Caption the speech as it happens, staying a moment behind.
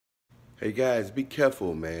Hey guys, be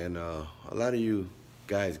careful, man. A lot of you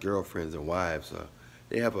guys, girlfriends and wives,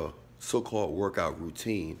 they have a so-called workout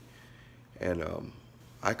routine, and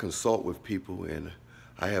I consult with people, and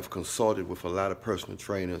I have consulted with a lot of personal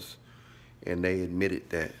trainers, and they admitted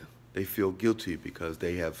that they feel guilty because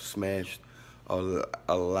they have smashed a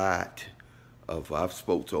lot of. I've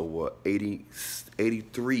spoke to over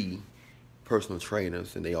 83 personal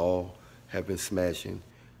trainers, and they all have been smashing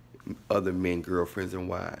other men, girlfriends, and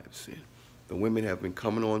wives. And the women have been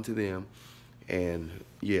coming on to them, and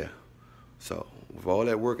yeah. So with all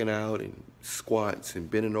that working out and squats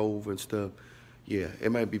and bending over and stuff, yeah,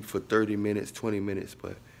 it might be for 30 minutes, 20 minutes,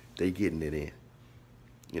 but they getting it in.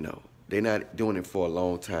 You know, they're not doing it for a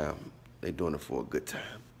long time. They're doing it for a good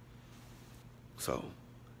time. So,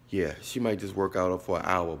 yeah, she might just work out for an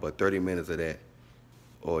hour, but 30 minutes of that,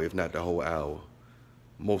 or if not the whole hour,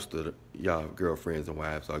 most of y'all girlfriends and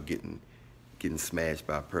wives are getting smashed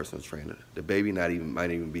by a personal trainer. The baby might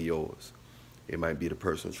even be yours. It might be the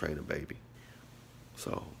personal trainer baby.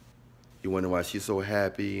 So you wonder why she's so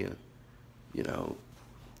happy, and you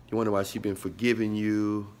wonder why she's been forgiving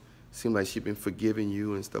you. Seems like she's been forgiving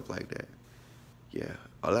you and stuff like that. Yeah,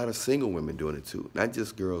 a lot of single women doing it too, not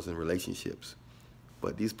just girls in relationships,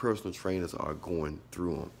 but these personal trainers are going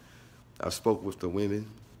through them. I spoke with the women.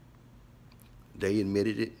 They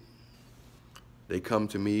admitted it. They come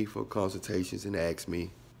to me for consultations and ask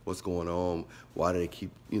me what's going on, why do they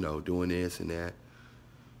keep, doing this and that.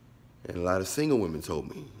 And a lot of single women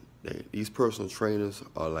told me these personal trainers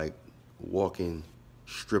are like walking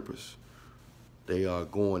strippers. They are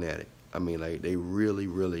going at it. I mean, like, they really,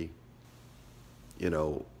 really, getting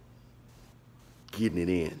it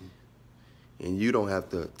in. And you don't have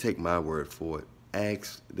to take my word for it.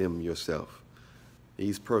 Ask them yourself.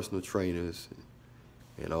 These personal trainers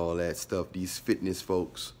and all that stuff, these fitness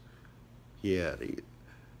folks, yeah,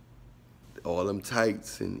 all them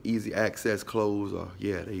tights and easy access clothes are,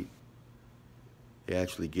 yeah, they're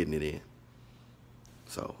actually getting it in.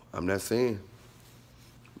 So I'm not saying,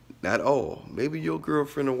 not all. Maybe your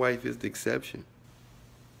girlfriend or wife is the exception.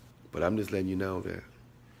 But I'm just letting you know that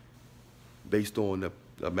based on the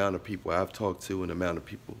amount of people I've talked to and the amount of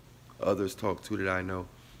people others talk to that I know,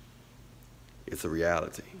 it's a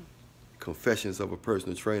reality. Confessions of a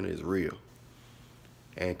personal trainer is real.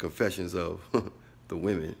 And confessions of the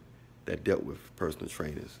women that dealt with personal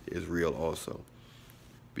trainers is real also.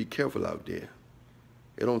 Be careful out there.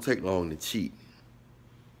 It don't take long to cheat.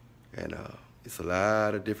 And it's a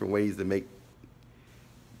lot of different ways to make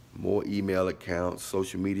more email accounts,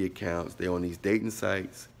 social media accounts. They're on these dating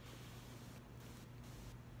sites.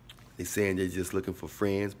 They're saying they're just looking for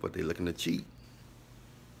friends, but they're looking to cheat.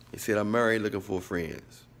 They said, I'm married, looking for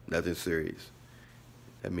friends. Nothing serious.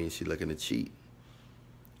 That means she's looking to cheat.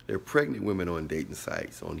 There are pregnant women on dating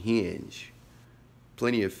sites, on Hinge,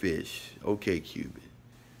 Plenty of Fish, OkCupid,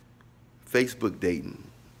 Facebook dating.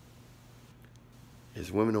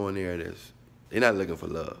 There's women on there they're not looking for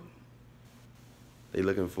love. They're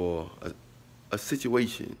looking for a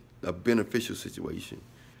situation, a beneficial situation.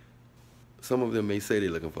 Some of them may say they're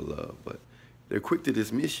looking for love, but they're quick to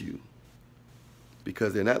dismiss you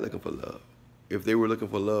because they're not looking for love. If they were looking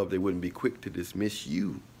for love, they wouldn't be quick to dismiss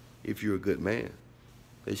you if you're a good man.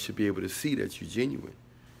 They should be able to see that you're genuine.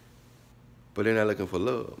 But they're not looking for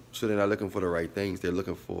love, so they're not looking for the right things. They're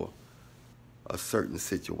looking for a certain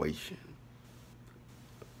situation,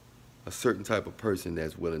 a certain type of person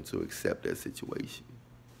that's willing to accept that situation.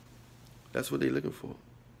 That's what they're looking for.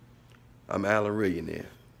 I'm Allan Reallionaire.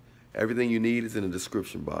 Everything you need is in the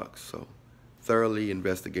description box, so thoroughly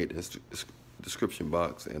investigate the description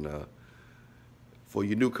box. And for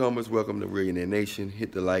you newcomers, welcome to Reallionaire Nation.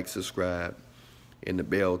 Hit the like, subscribe, and the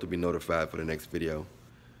bell to be notified for the next video.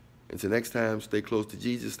 Until next time, stay close to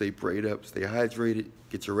Jesus, stay prayed up, stay hydrated,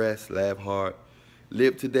 get your rest, laugh hard.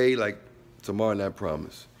 Live today like tomorrow not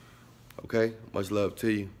promised. Okay? Much love to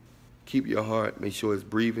you. Keep your heart, make sure it's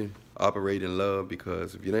breathing, operate in love,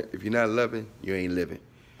 because if you're not loving, you ain't living.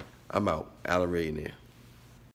 I'm out. Allan Reallionaire.